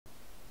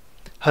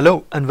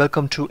Hello and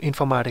welcome to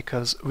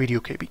Informatica's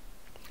Video KB.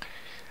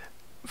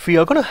 We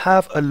are going to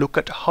have a look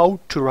at how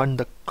to run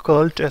the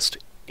curl test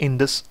in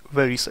this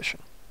very session.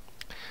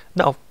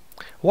 Now,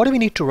 what do we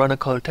need to run a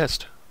curl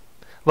test?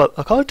 Well,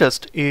 a curl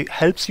test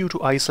helps you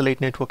to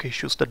isolate network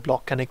issues that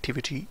block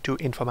connectivity to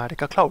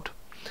Informatica Cloud.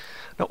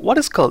 Now, what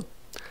is curl?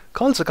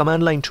 Curl is a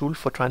command line tool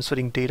for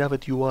transferring data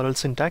with URL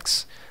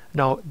syntax.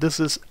 Now, this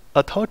is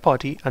a third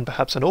party and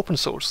perhaps an open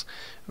source,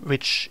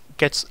 which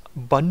gets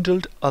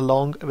bundled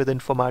along with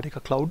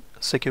Informatica Cloud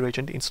Secure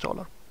Agent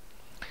installer.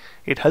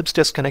 It helps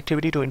test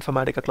connectivity to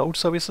Informatica Cloud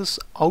services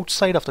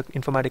outside of the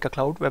Informatica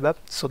Cloud web app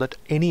so that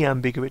any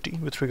ambiguity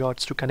with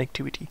regards to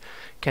connectivity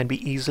can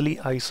be easily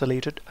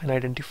isolated and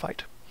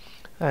identified.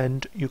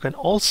 And you can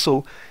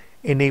also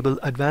enable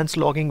advanced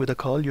logging with a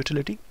curl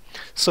utility.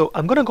 So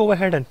I'm going to go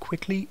ahead and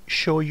quickly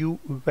show you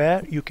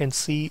where you can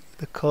see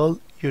the curl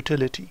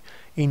utility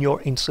in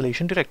your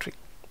installation directory.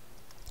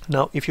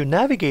 Now, if you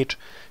navigate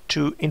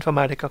to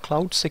Informatica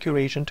Cloud Secure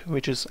Agent,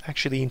 which is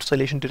actually the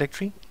installation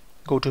directory,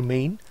 go to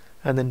main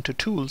and then to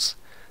tools,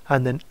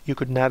 and then you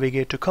could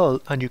navigate to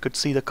curl and you could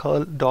see the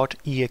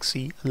curl.exe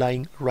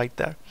lying right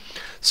there.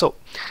 So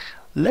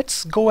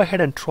let's go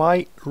ahead and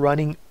try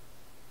running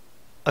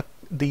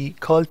the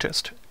curl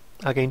test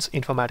against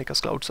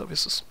Informatica's cloud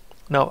services.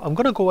 Now I'm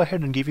going to go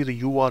ahead and give you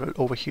the URL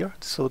over here.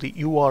 So the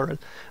URL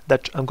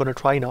that I'm going to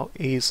try now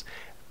is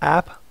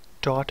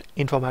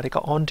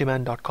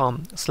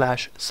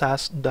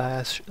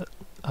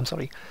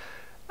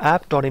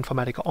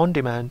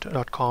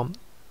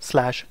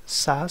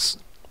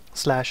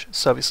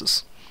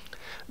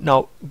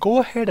Now go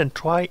ahead and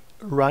try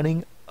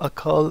running a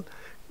curl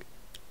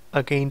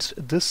against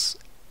this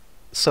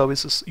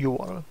services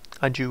URL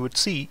and you would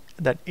see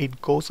that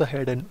it goes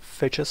ahead and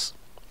fetches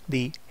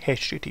the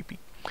HTTP.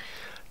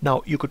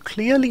 Now you could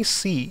clearly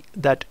see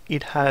that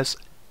it has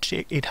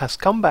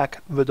come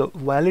back with a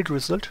valid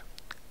result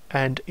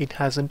and it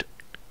hasn't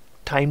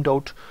timed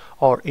out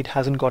or it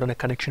hasn't gotten a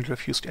connection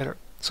refused error.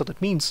 So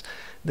that means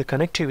the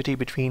connectivity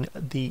between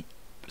the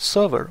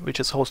server, which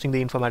is hosting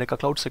the Informatica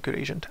Cloud Secure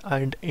Agent,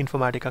 and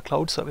Informatica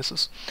Cloud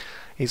Services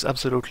is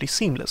absolutely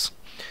seamless.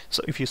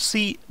 So if you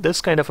see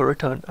this kind of a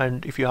return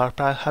and if you are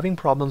having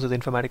problems with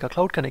Informatica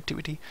Cloud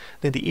connectivity,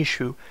 then the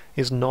issue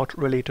is not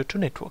related to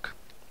network.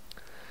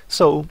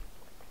 So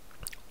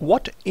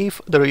what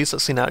if there is a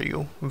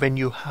scenario when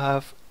you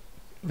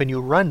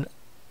run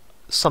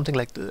something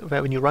like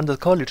when you run the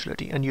curl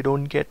utility and you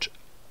don't get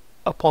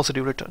a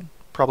positive return,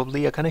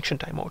 probably a connection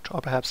timeout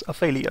or perhaps a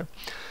failure?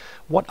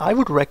 What I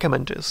would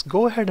recommend is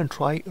go ahead and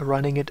try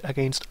running it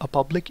against a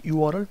public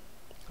URL.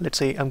 Let's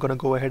say I'm going to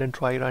go ahead and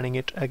try running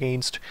it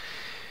against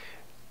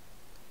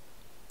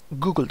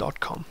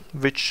google.com,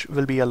 which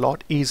will be a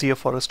lot easier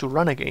for us to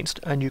run against,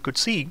 and you could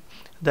see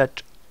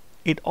that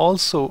it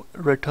also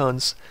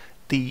returns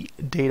the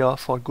data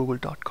for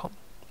google.com.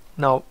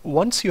 Now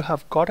once you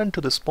have gotten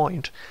to this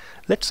point,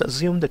 let's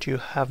assume that you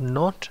have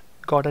not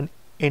gotten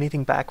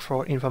anything back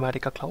for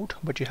Informatica Cloud,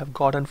 but you have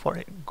gotten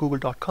for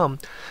google.com.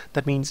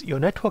 That means your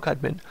network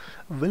admin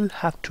will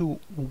have to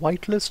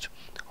whitelist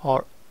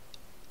or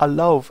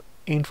allow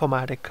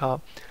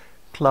Informatica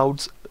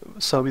Cloud's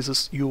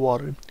services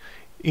URL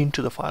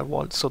into the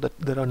firewall so that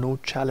there are no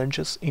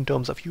challenges in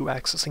terms of you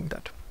accessing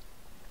that.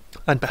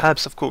 And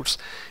perhaps, of course,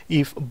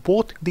 if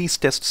both these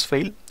tests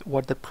fail,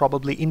 what that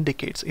probably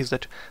indicates is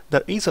that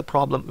there is a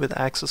problem with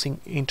accessing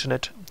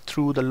internet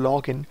through the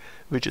login,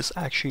 which is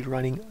actually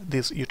running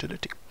this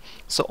utility.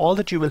 So all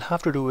that you will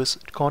have to do is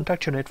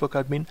contact your network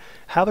admin,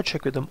 have a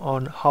check with them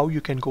on how you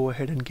can go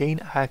ahead and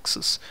gain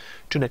access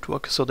to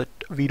network so that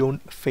we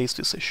don't face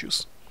these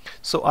issues.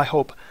 So I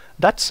hope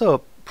that's a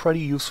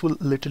pretty useful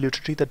little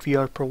utility that we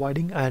are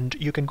providing, and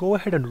you can go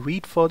ahead and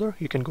read further.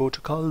 You can go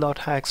to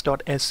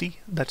curl.hacks.se,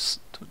 that's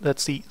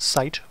the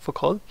site for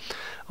curl,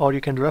 or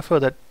you can refer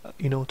that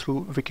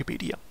through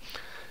Wikipedia.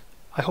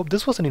 I hope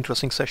this was an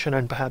interesting session,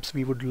 and perhaps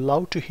we would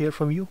love to hear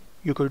from you.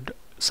 You could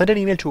send an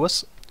email to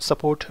us,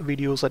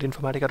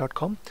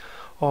 supportvideos@informatica.com,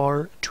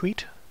 or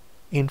tweet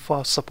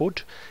info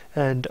support,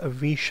 and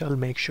we shall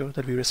make sure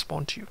that we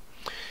respond to you.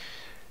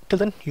 Till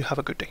then, you have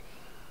a good day.